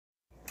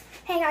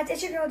Hey guys,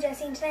 it's your girl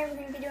Jessie, and today we're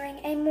going to be doing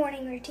a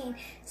morning routine.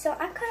 So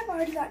I've kind of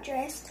already got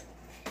dressed.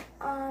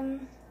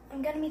 I'm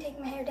going to be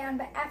taking my hair down,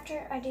 but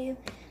after I do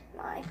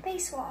my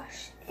face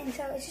wash. And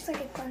so it's just like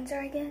a cleanser,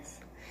 I guess.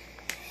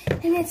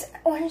 And it's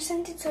orange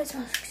scented, so it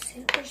smells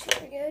super,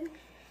 super good.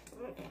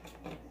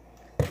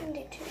 I'm going to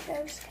do 2 of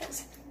those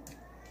because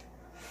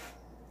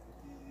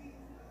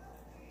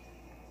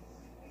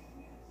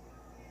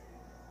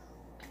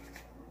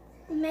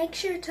make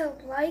sure to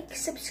like,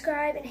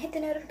 subscribe, and hit the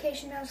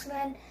notification bell so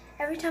then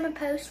every time I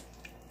post,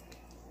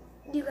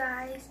 you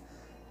guys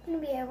are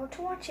going to be able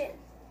to watch it.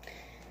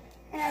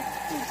 And I'm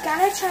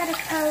going to try to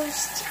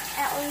post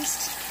at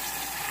least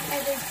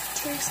every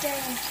Tuesday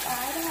and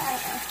Friday, I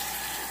don't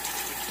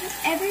know,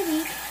 every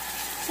week.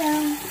 So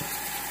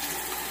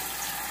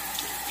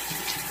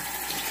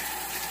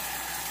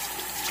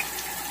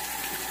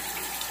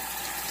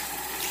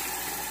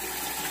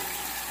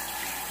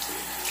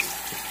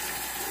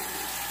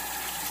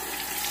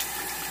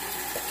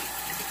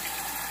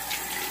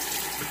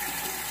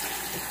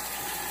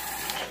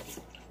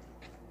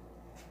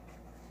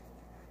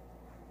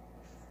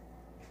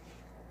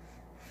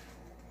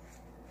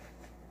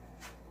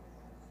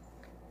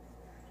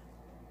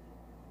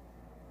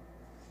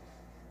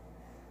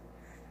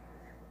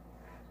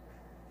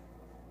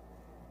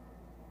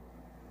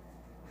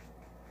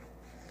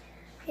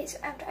okay, so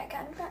after I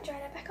kind of got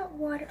dried up, I got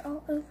water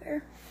all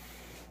over.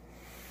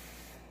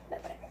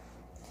 But whatever.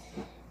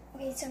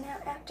 Okay, so now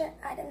after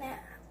I done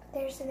that,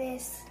 there's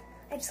this,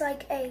 it's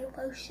like a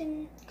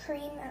lotion,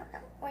 cream, I don't know,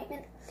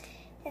 ointment.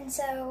 And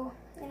so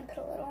I'm going to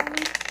put a little on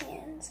my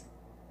hands.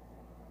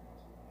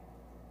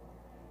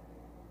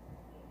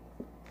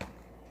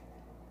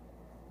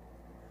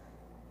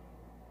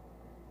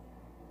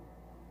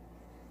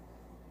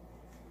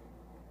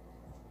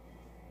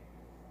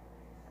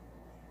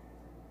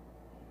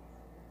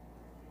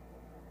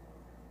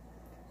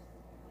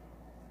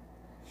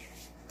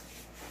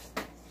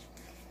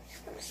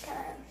 I'm just kind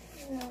of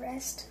using the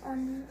rest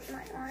on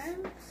my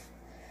arms.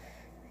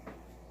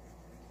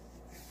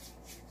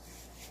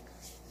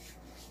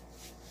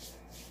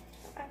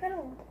 I've got a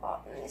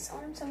lot on this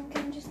arm, so I'm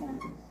kind of just gonna.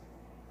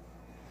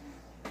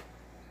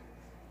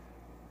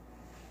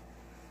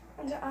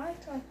 And so I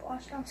like to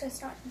wash it off so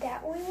it's not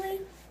that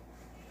oily,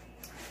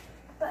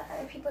 but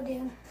other people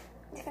do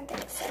different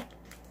things. So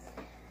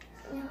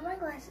now my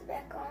glasses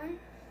back on,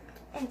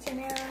 and so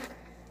now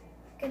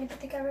I'm gonna put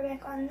the cover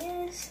back on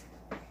this.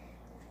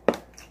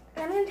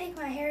 And I'm gonna take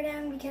my hair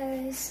down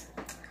because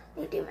I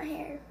need to do my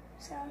hair.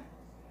 So.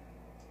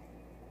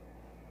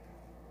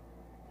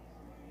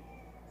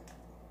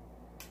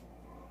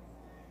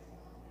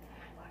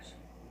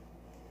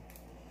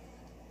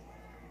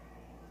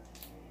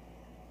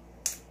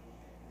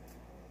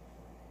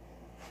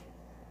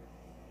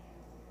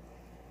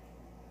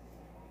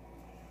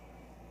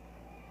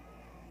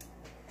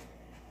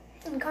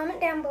 And comment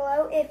down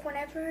below if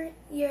whenever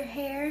your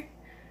hair,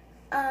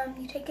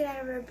 you take it out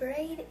of a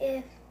braid,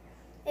 if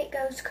it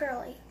goes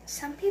curly.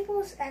 Some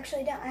people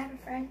actually don't. I have a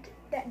friend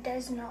that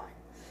does not.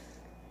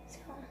 So,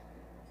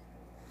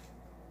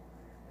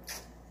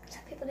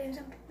 some people do,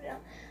 some people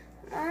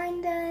don't.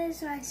 Mine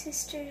does, my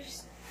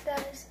sister's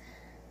does.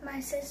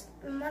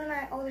 One of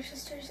my older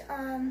sisters,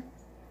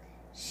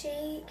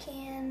 she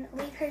can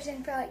leave hers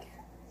in for like,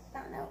 I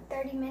don't know,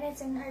 30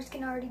 minutes and hers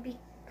can already be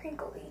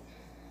crinkly.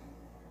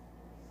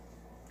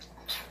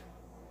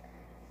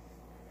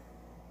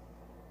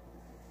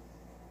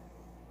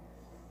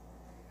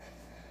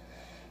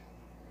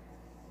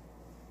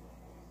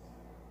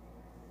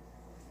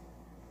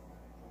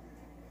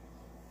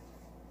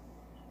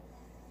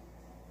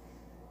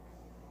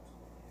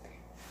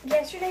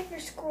 Yesterday for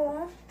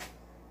school,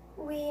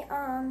 we,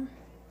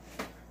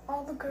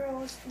 all the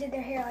girls did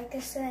their hair like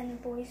this, and then the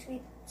boys,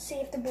 we'd see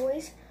if the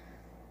boys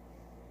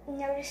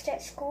noticed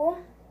at school,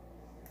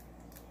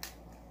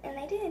 and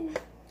they did.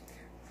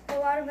 A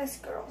lot of us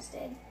girls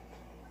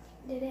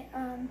did it,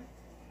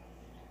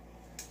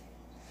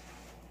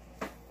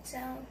 so,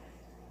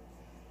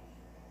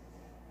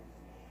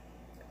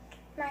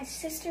 my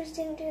sisters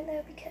didn't do it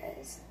though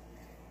because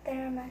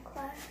they're in my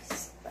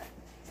class, but.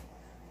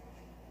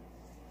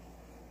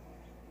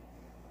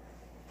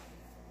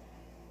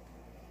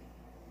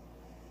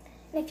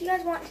 And if you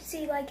guys want to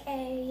see like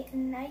a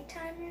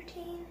nighttime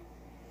routine,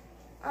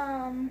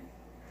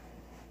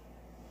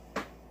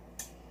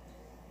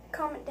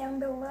 comment down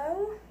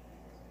below,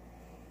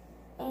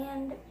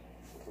 and you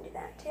can do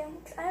that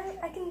too. 'Cause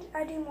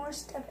I do more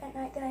stuff at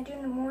night than I do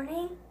in the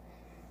morning,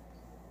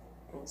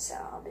 and so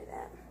I'll do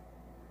that.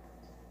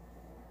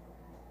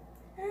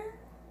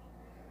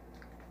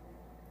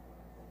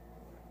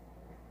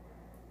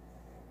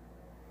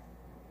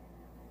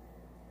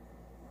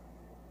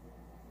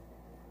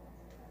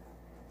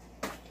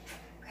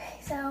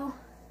 So,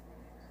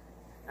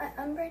 I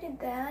unbraided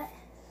that,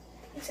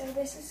 so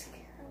this is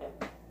kind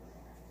of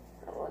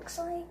what it looks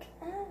like.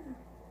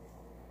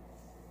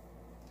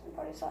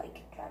 But it's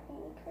like driving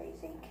me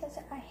crazy because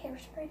I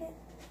hairsprayed it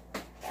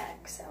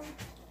back, so.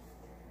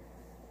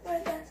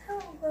 But that's how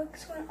it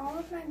looks when all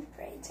of my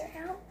braids are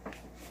out.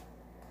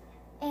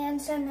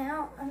 And so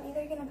now I'm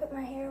either gonna put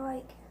my hair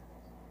like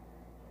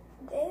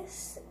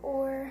this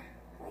or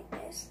like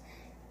this.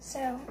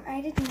 So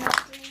I did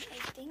not bring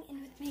a thing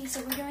in with me,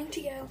 so we're going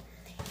to go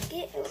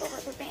get a little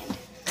rubber band.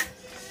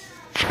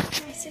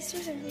 My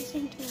sisters are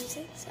listening to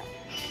music, so.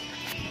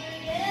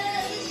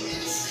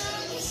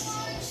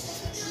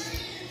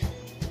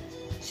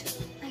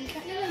 I'm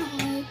kind of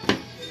annoyed,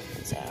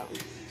 so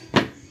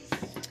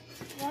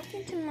I walked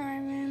into my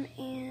room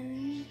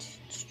and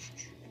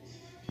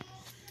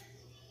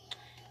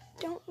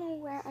don't know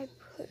where I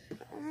put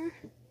them.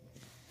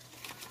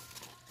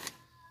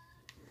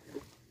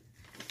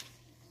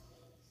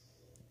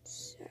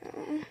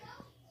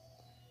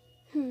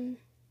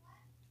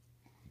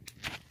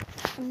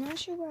 I'm not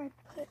sure where I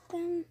put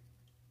them,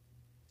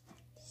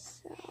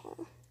 so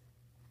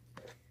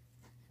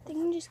I think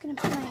I'm just gonna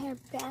put my hair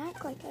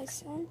back, like I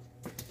said.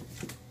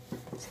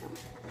 So,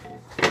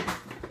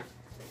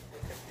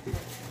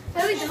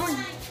 where are we going?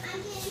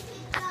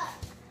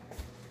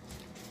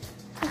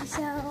 Okay,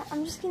 so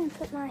I'm just gonna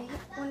put my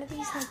one of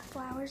these like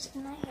flowers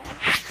in my hair.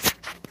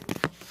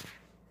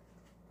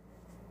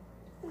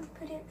 And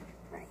put it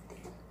right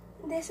there.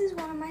 This is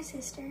one of my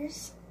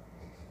sisters.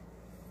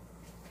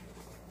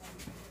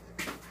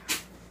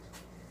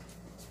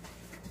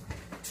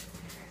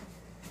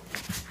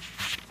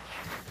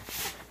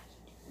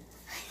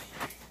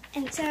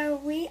 And so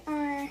we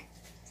are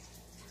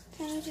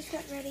kind of just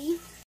got ready.